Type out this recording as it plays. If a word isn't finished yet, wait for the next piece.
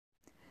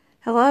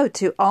Hello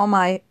to all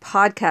my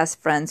podcast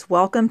friends.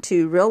 Welcome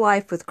to Real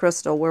Life with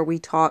Crystal, where we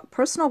talk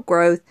personal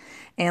growth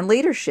and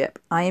leadership.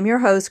 I am your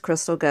host,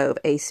 Crystal Gove,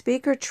 a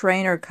speaker,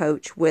 trainer,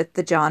 coach with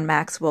the John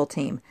Maxwell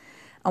team.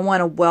 I want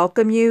to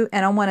welcome you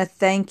and I want to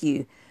thank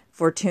you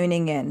for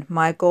tuning in.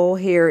 My goal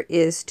here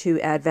is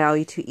to add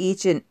value to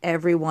each and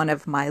every one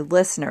of my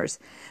listeners.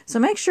 So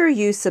make sure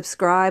you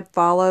subscribe,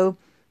 follow,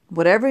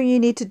 whatever you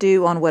need to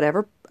do on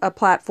whatever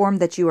platform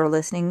that you are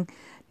listening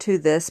to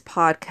this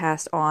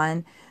podcast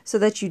on, so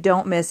that you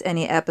don't miss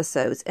any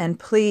episodes. And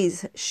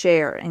please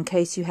share in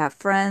case you have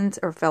friends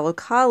or fellow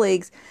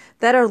colleagues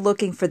that are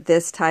looking for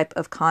this type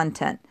of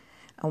content.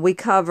 We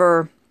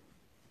cover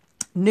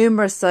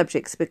numerous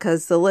subjects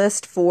because the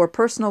list for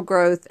personal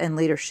growth and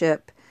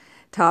leadership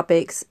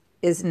topics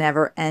is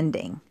never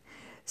ending.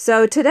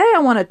 So today I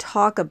want to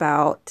talk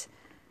about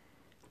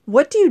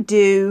what do you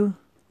do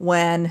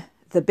when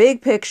the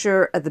big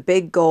picture of the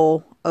big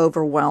goal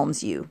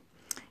overwhelms you.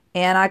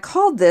 And I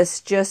called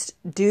this just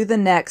do the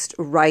next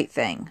right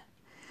thing.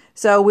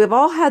 So we've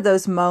all had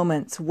those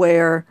moments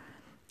where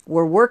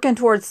we're working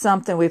towards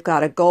something. We've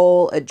got a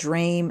goal, a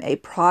dream, a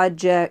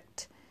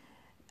project,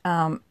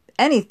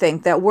 anything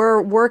that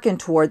we're working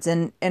towards.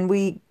 And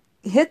we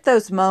hit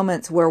those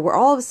moments where we're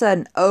all of a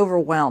sudden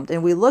overwhelmed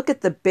and we look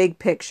at the big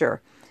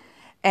picture.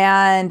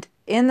 And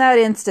in that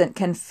instant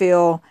can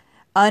feel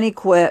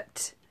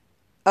unequipped,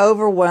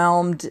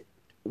 overwhelmed.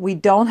 We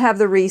don't have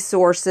the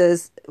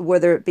resources,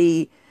 whether it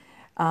be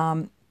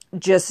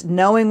just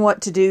knowing what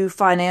to do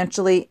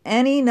financially,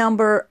 any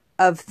number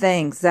of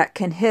things that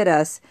can hit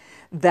us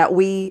that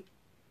we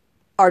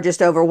are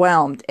just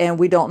overwhelmed and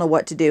we don't know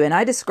what to do. And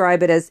I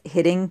describe it as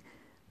hitting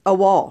a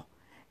wall.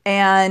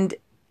 And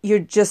you're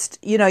just,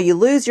 you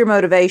lose your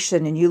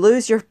motivation and you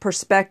lose your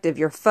perspective,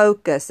 your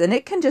focus, and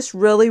it can just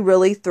really,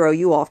 really throw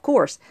you off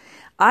course.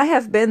 I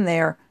have been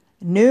there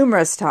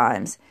numerous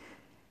times.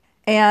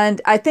 And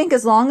I think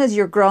as long as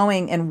you're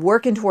growing and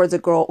working towards a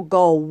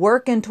goal,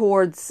 working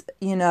towards,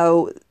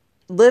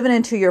 living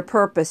into your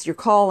purpose, your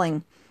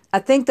calling, I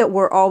think that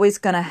we're always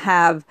going to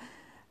have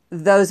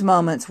those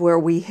moments where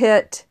we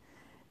hit,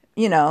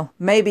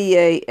 maybe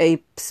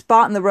a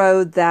spot in the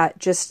road that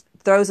just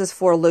throws us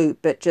for a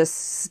loop. It just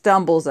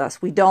stumbles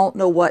us. We don't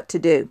know what to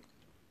do.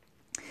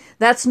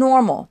 That's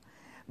normal.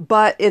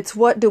 But it's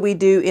what do we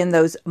do in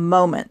those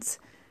moments?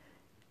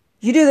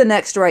 You do the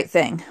next right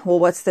thing. Well,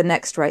 what's the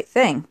next right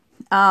thing?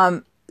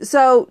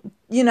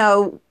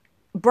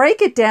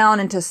 Break it down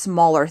into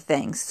smaller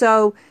things.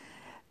 So,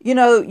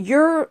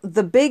 you're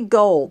the big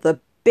goal, the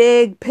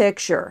big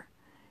picture.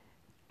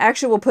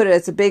 Actually, we'll put it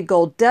as a big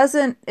goal.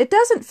 It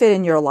doesn't fit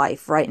in your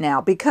life right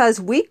now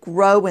because we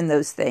grow in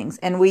those things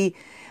and we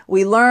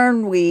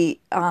learn,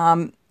 we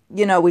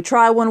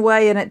try one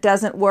way and it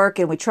doesn't work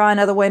and we try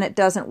another way and it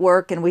doesn't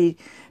work and we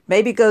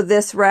maybe go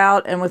this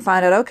route and we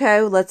find out,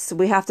 okay,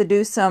 we have to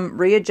do some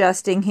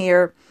readjusting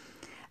here.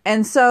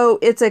 And so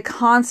it's a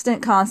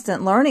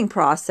constant learning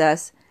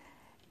process.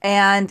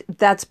 And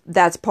that's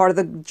part of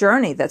the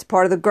journey. That's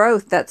part of the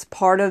growth. That's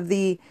part of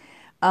the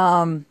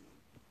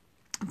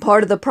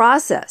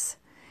process.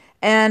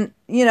 And,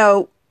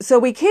 so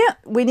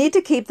we need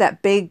to keep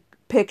that big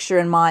picture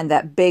in mind,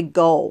 that big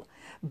goal,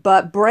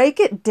 but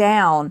break it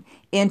down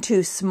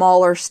into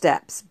smaller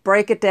steps.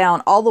 Break it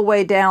down all the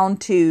way down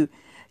to,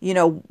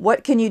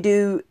 what can you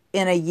do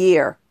in a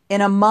year,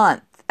 in a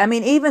month? I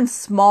mean, even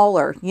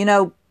smaller,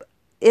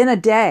 in a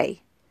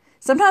day.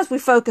 Sometimes we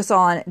focus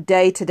on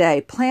day to day.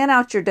 Plan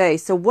out your day.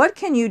 So what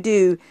can you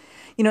do,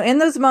 in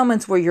those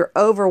moments where you're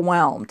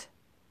overwhelmed?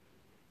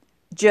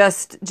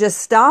 Just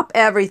stop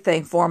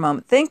everything for a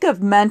moment. Think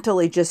of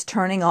mentally just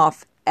turning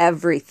off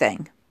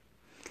everything.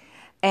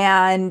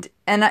 And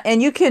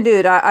you can do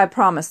it. I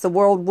promise. The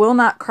world will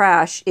not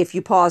crash if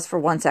you pause for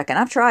 1 second.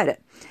 I've tried it.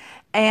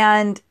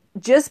 And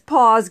just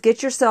pause,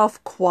 get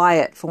yourself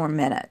quiet for a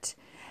minute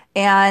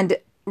and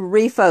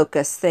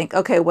refocus. Think,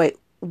 okay, wait.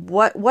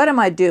 What am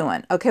I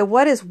doing? Okay,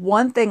 what is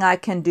one thing I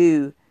can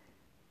do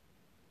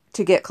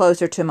to get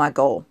closer to my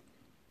goal?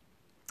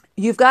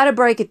 You've got to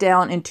break it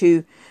down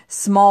into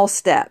small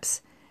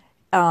steps,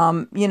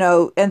 and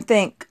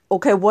think,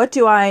 okay, what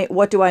do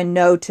I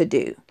know to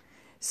do?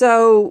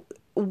 So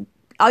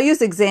I'll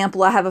use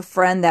example. I have a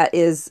friend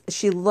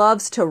she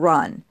loves to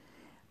run.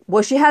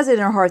 Well, she has it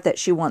in her heart that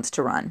she wants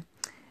to run,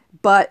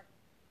 but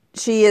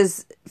she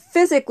is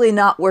physically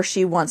not where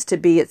she wants to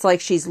be. It's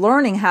like she's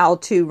learning how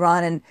to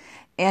run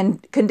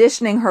and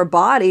conditioning her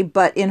body,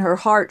 but in her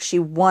heart, she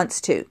wants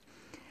to.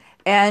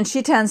 And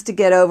she tends to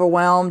get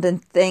overwhelmed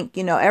and think,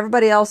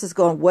 everybody else is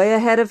going way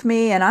ahead of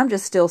me and I'm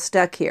just still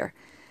stuck here.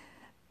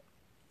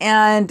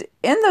 And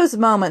in those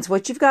moments,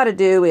 what you've got to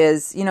do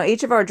is,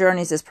 each of our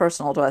journeys is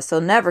personal to us,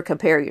 so never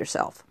compare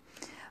yourself.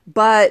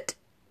 But,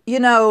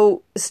 I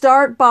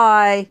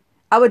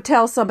would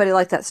tell somebody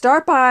like that,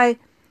 start by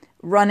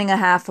running a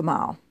half a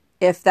mile.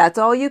 If that's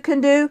all you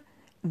can do,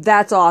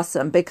 that's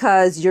awesome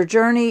because your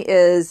journey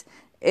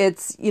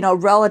it's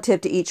relative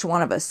to each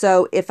one of us.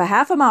 So if a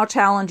half a mile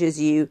challenges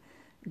you,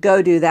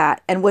 go do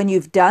that. And when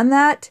you've done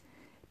that,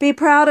 be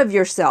proud of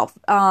yourself.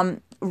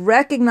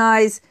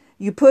 Recognize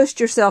you pushed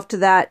yourself to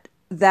that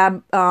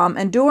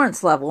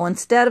endurance level.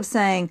 Instead of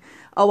saying,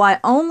 oh, I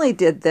only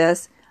did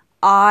this,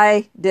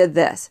 I did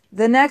this.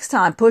 The next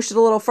time, push it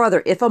a little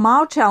further. If a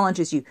mile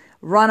challenges you,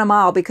 run a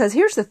mile. Because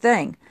here's the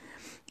thing.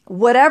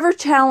 Whatever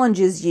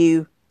challenges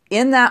you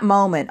in that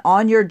moment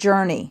on your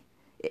journey,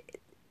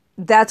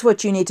 that's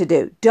what you need to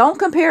do. Don't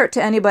compare it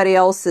to anyone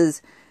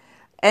else's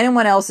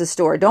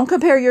story. Don't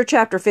compare your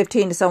chapter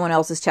 15 to someone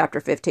else's chapter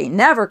 15.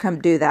 Never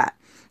do that,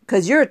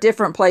 because you're at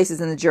different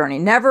places in the journey.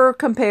 Never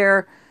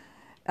compare,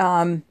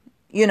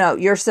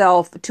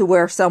 yourself to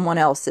where someone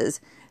else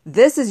is.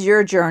 This is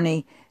your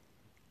journey,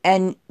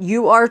 and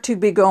you are to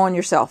be going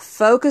yourself.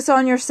 Focus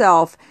on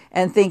yourself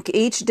and think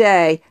each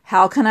day,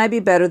 how can I be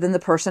better than the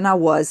person I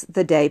was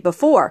the day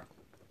before?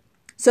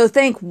 So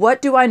think,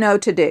 what do I know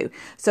to do?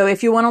 So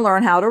if you want to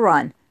learn how to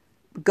run,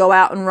 go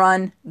out and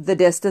run the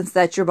distance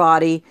that your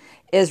body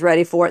is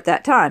ready for at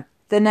that time.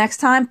 The next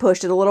time,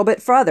 push it a little bit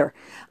further.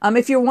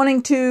 If you're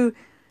wanting to,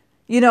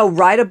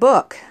 write a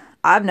book.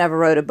 I've never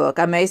wrote a book.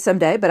 I may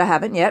someday, but I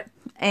haven't yet.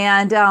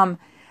 And, John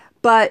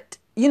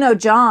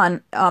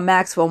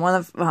Maxwell, one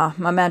of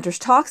my mentors,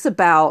 talks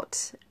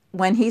about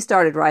when he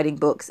started writing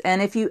books.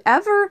 And if you're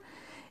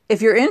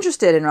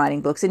interested in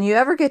writing books and you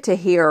ever get to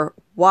hear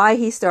why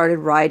he started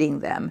writing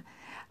them,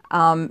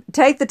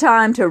 take the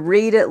time to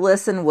read it,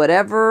 listen,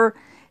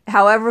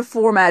 however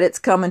format it's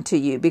coming to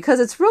you, because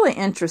it's really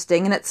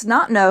interesting, and it's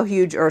not no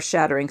huge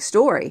earth-shattering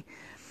story.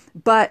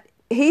 But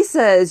he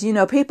says,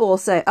 people will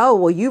say, oh,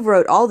 well, you've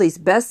wrote all these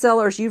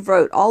bestsellers, you've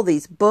wrote all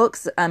these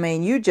books. I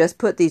mean, you just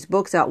put these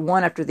books out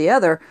one after the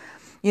other.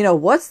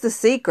 What's the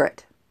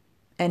secret?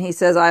 And he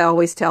says, I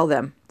always tell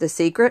them, the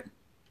secret?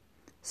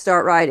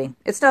 Start writing.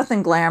 It's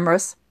nothing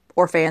glamorous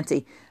or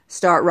fancy.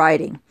 Start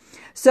writing.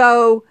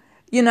 So,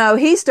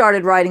 he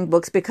started writing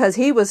books because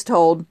he was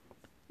told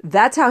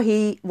that's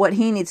what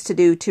he needs to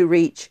do to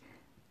reach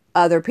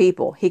other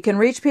people. He can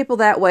reach people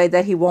that way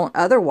that he won't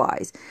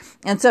otherwise.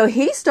 And so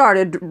he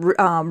started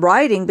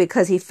writing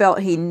because he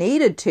felt he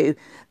needed to.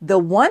 The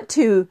want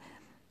to,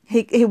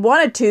 he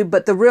wanted to,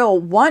 but the real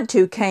want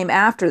to came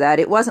after that.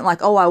 It wasn't like,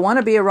 oh, I want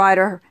to be a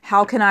writer.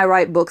 How can I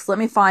write books? Let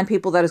me find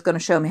people that is going to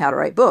show me how to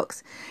write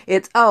books.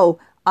 It's, oh,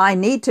 I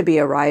need to be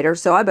a writer,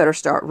 so I better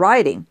start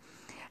writing.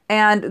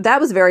 And that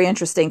was very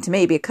interesting to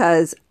me,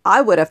 because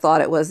I would have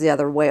thought it was the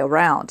other way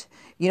around.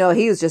 He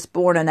was just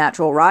born a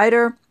natural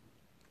writer.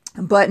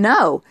 But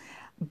no,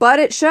 but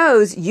it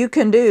shows you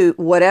can do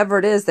whatever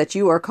it is that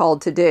you are called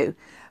to do.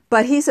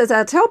 But he says,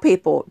 I tell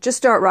people, just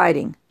start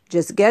writing.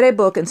 Just get a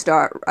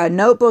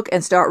notebook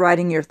and start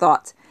writing your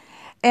thoughts.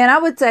 And I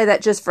would say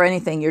that just for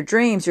anything, your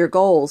dreams, your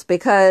goals,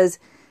 because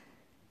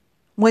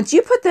once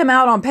you put them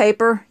out on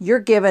paper, you're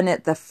giving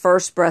it the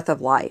first breath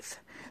of life.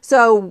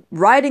 So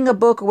writing a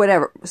book or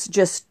whatever,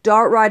 just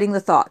start writing the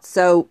thoughts.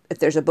 So if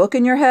there's a book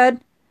in your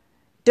head,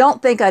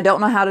 don't think, I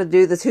don't know how to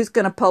do this. Who's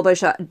going to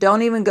publish?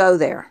 Don't even go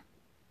there.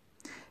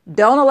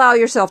 Don't allow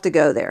yourself to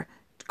go there.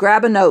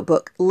 Grab a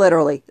notebook,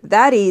 literally,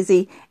 that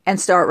easy, and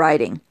start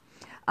writing.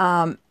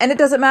 And it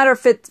doesn't matter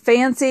if it's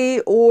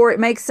fancy or it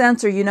makes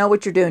sense or you know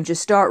what you're doing.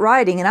 Just start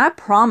writing. And I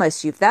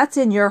promise you, if that's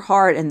in your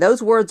heart and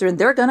those words are in,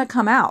 they're going to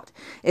come out.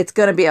 It's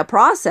going to be a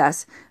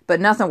process, but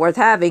nothing worth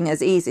having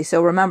is easy.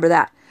 So remember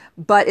that.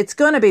 But it's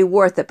going to be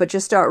worth it, but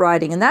just start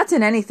writing. And that's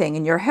in anything,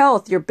 in your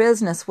health, your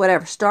business,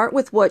 whatever. Start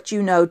with what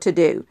you know to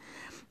do.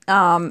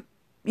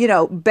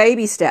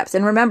 Baby steps.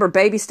 And remember,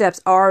 baby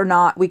steps are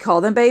not, we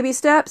call them baby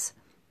steps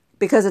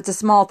because it's a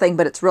small thing,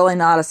 but it's really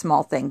not a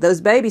small thing.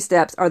 Those baby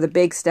steps are the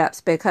big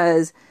steps,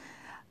 because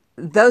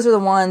those are the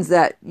ones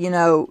that,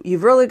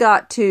 you've really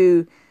got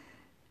to,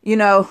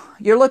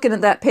 you're looking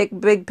at that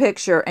big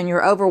picture and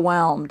you're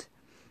overwhelmed.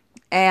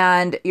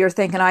 And you're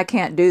thinking, I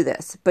can't do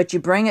this. But you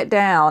bring it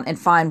down and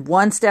find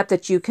one step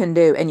that you can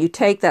do. And you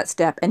take that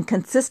step and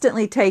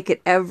consistently take it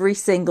every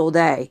single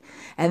day.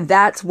 And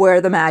that's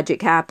where the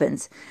magic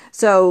happens.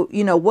 So,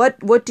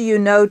 what do you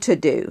know to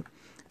do?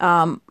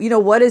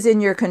 What is in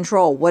your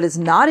control? What is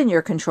not in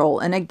your control?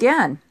 And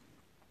again,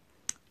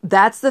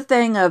 that's the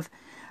thing of,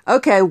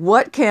 okay,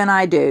 what can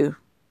I do?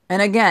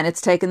 And again,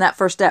 it's taking that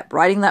first step,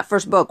 writing that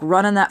first book,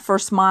 running that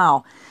first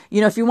mile.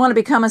 If you want to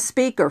become a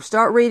speaker,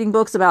 start reading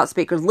books about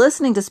speakers,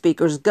 listening to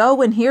speakers,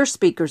 go and hear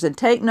speakers and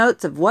take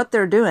notes of what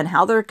they're doing,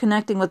 how they're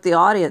connecting with the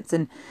audience,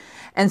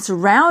 and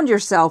surround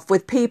yourself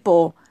with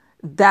people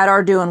that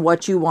are doing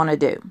what you want to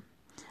do.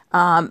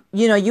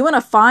 You want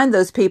to find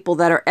those people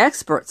that are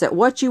experts at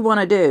what you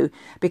want to do,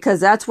 because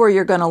that's where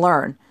you're going to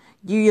learn.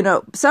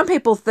 Some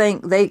people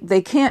think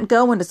they can't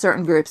go into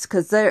certain groups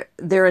because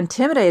they're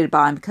intimidated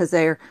by them, because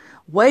they're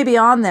way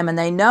beyond them and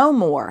they know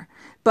more.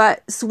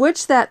 But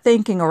switch that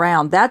thinking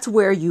around. That's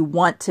where you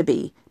want to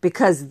be,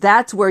 because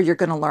that's where you're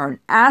going to learn.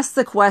 Ask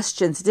the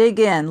questions, dig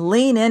in,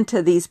 lean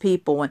into these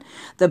people and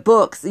the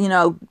books,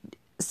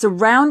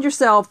 surround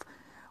yourself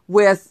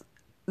with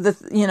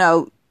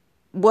who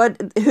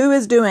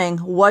is doing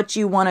what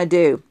you want to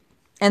do,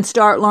 and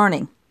start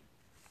learning.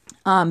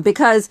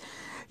 Because,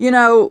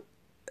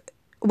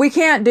 we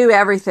can't do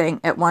everything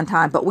at one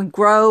time, but we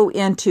grow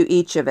into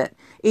each of it.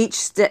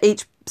 Each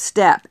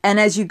step. And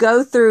as you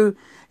go through,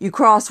 you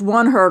cross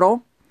one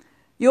hurdle,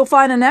 you'll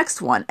find the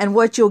next one. And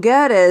what you'll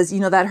get is,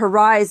 that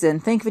horizon.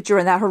 Think that you're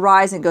in that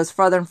horizon, goes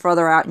further and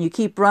further out, and you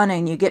keep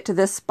running, you get to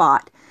this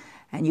spot,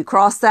 and you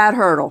cross that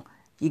hurdle.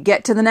 You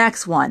get to the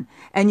next one,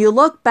 and you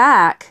look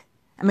back.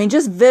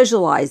 Just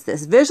visualize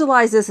this.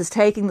 Visualize this as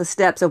taking the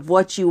steps of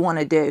what you want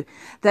to do,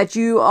 that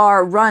you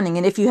are running.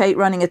 And if you hate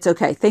running, it's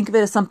okay. Think of it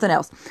as something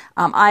else.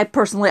 I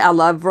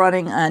love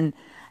running, and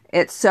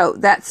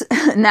that's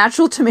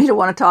natural to me to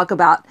want to talk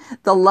about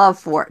the love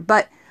for it.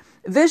 But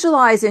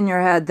visualize in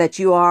your head that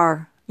you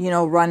are,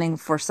 running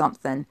for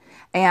something,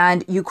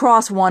 and you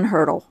cross one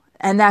hurdle.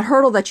 And that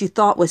hurdle that you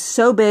thought was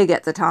so big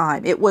at the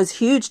time, it was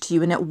huge to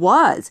you, and it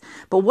was.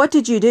 But what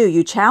did you do?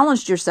 You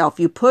challenged yourself.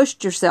 You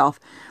pushed yourself.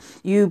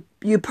 You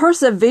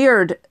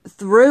persevered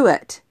through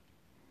it.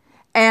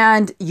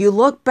 And you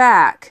look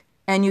back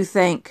and you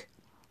think,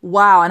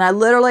 wow. And I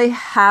literally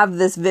have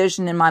this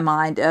vision in my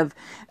mind of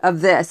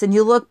this. And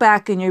you look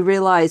back and you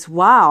realize,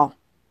 wow,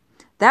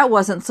 that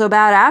wasn't so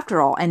bad after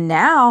all. And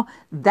now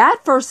that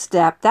first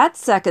step, that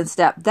second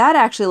step, that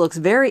actually looks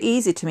very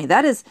easy to me.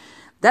 That's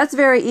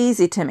very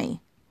easy to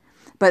me.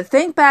 But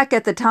think back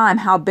at the time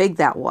how big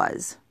that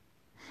was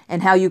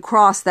and how you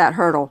crossed that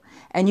hurdle,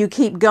 and you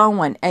keep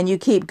going and you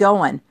keep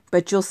going.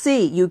 But you'll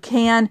see you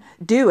can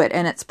do it,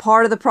 and it's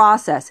part of the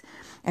process.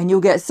 And you'll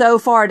get so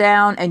far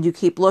down and you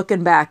keep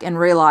looking back and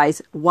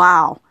realize,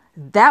 wow,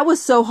 that was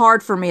so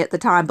hard for me at the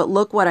time, but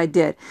look what I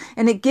did.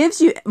 And it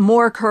gives you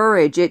more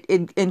courage. It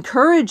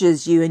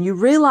encourages you, and you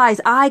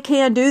realize I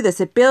can do this.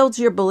 It builds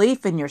your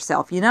belief in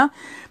yourself, And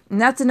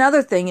that's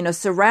another thing,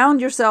 surround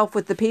yourself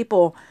with the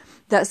people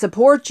that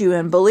support you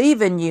and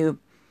believe in you,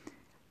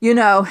 and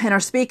are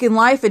speaking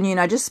life in you. And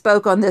I just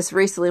spoke on this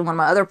recently in one of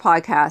my other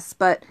podcasts,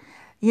 but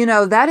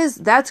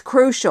that's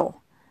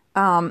crucial,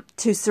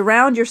 to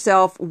surround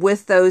yourself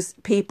with those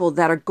people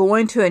that are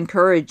going to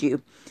encourage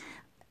you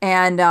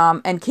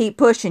and keep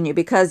pushing you,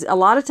 because a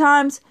lot of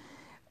times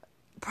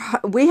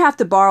we have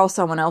to borrow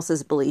someone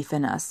else's belief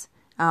in us.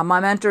 My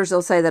mentors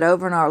will say that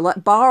over and over,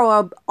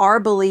 borrow our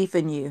belief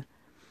in you.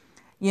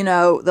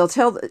 They'll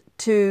tell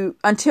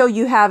until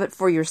you have it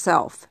for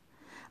yourself.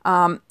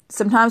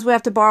 Sometimes we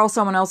have to borrow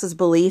someone else's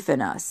belief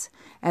in us,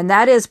 and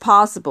that is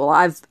possible.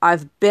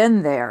 I've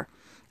been there,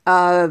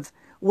 of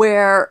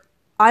where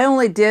I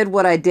only did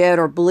what I did,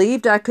 or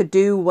believed I could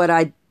do what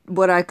I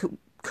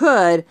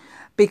could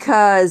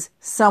because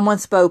someone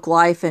spoke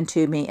life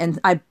into me, and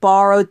I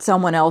borrowed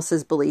someone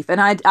else's belief.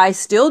 And I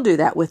still do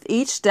that with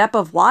each step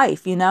of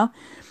life.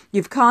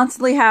 You've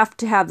constantly have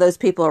to have those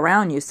people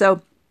around you.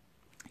 So,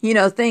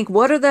 think,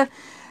 what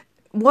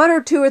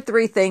are 2 or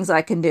 3 things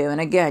I can do? And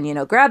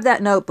again, grab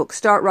that notebook,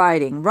 start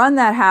writing, run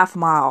that half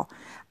mile,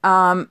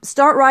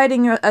 start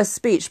writing a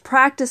speech,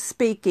 practice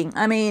speaking.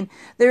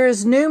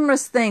 There's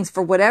numerous things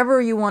for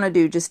whatever you want to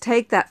do. Just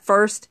take that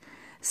first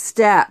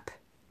step,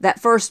 that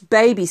first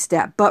baby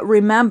step. But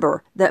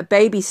remember that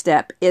baby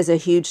step is a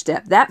huge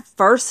step. That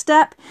first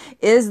step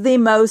is the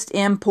most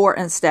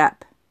important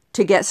step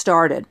to get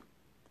started,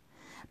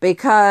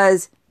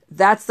 because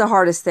that's the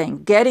hardest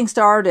thing. Getting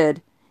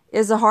started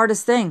is the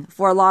hardest thing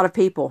for a lot of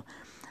people.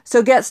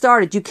 So get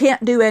started. You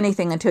can't do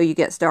anything until you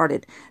get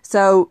started.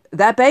 So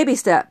that baby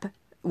step,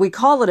 we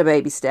call it a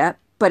baby step,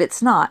 but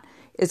it's not.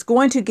 It's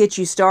going to get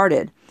you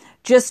started.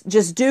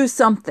 Just do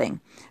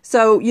something.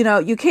 So,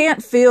 you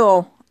cannot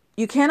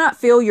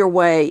feel your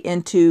way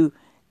into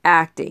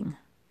acting.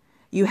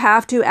 You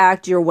have to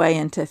act your way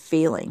into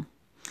feeling.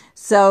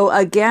 So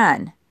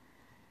again,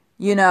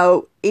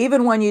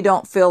 even when you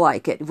don't feel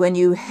like it, when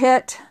you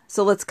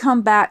so let's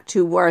come back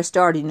to where I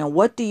started.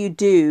 What do you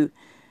do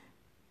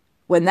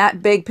when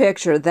that big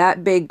picture,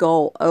 that big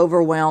goal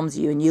overwhelms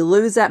you and you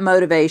lose that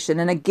motivation?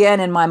 And again,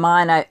 in my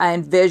mind, I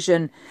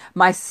envision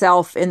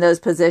myself in those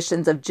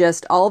positions of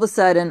just all of a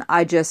sudden,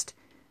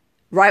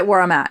 right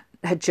where I'm at,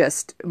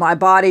 my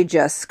body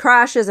just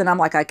crashes, and I'm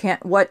like, I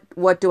can't,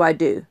 what do I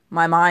do?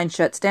 My mind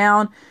shuts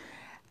down.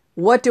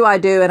 What do I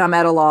do? And I'm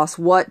at a loss.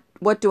 What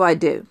do I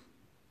do?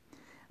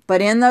 But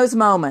in those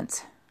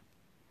moments,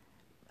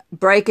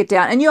 break it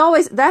down. And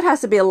that has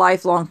to be a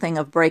lifelong thing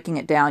of breaking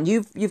it down.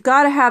 You've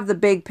got to have the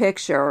big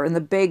picture and the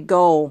big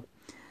goal,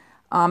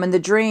 and the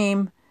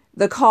dream,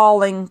 the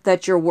calling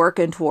that you're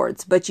working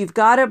towards. But you've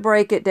got to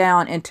break it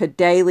down into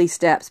daily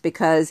steps,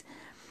 because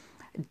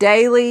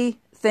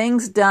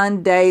things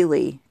done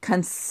daily,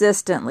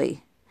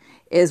 consistently,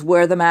 is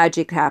where the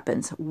magic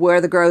happens,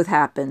 where the growth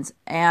happens,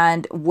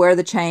 and where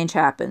the change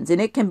happens. And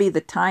it can be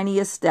the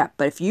tiniest step,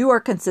 but if you are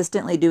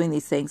consistently doing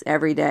these things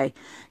every day,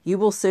 you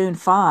will soon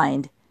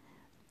find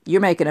you're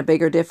making a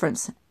bigger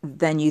difference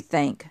than you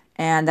think.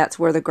 And that's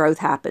where the growth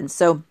happens.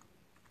 So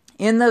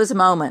in those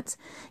moments,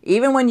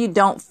 even when you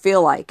don't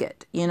feel like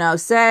it,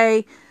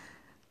 say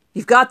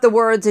you've got the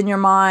words in your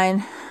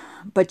mind,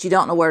 but you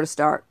don't know where to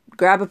start.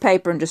 Grab a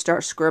paper and just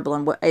start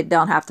scribbling. It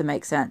don't have to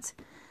make sense.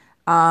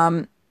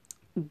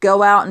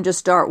 Go out and just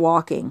start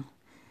walking.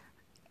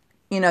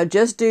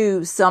 Just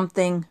do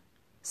something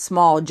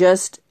small.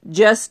 Just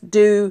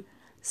do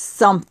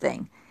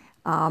something.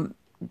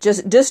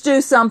 just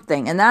do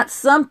something. And that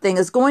something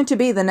is going to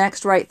be the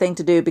next right thing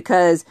to do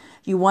because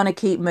you want to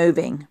keep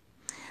moving.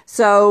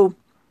 So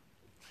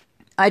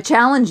I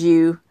challenge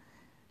you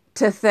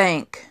to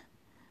think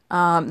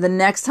the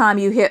next time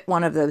you hit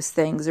one of those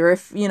things, or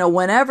if,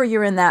 whenever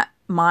you're in that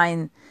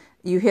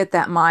you hit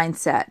that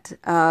mindset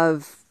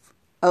of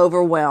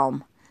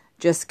overwhelm,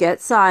 just get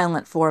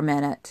silent for a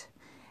minute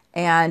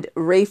and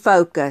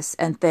refocus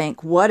and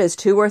think, what is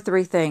 2 or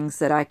 3 things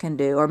that I can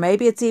do? Or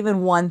maybe it's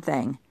even one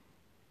thing.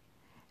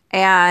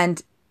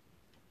 And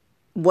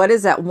what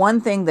is that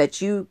one thing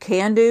that you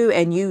can do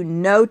and you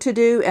know to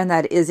do and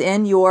that is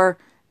in your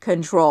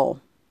control?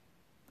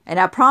 And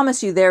I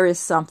promise you there is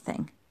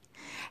something.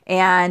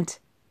 And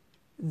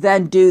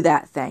then do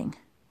that thing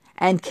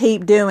and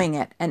keep doing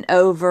it and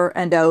over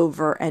and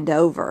over and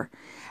over.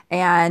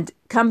 And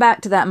come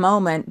back to that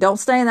moment. Don't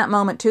stay in that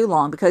moment too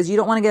long because you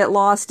don't want to get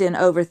lost in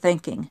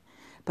overthinking.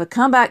 But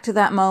come back to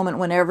that moment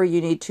whenever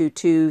you need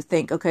to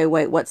think, okay,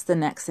 wait, what's the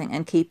next thing?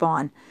 And keep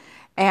on.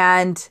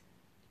 And,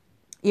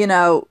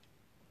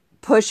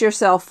 push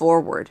yourself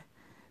forward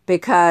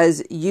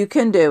because you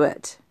can do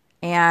it.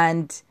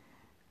 And,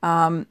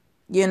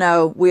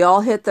 we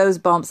all hit those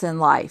bumps in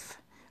life.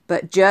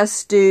 But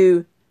just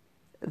do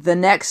the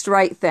next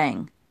right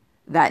thing.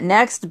 That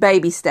next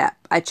baby step.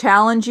 I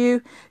challenge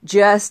you,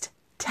 just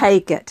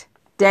take it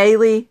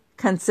daily,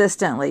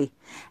 consistently,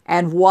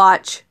 and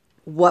watch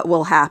what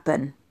will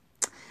happen.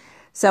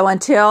 So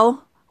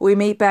until we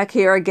meet back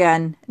here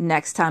again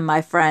next time,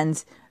 my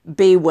friends,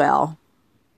 be well.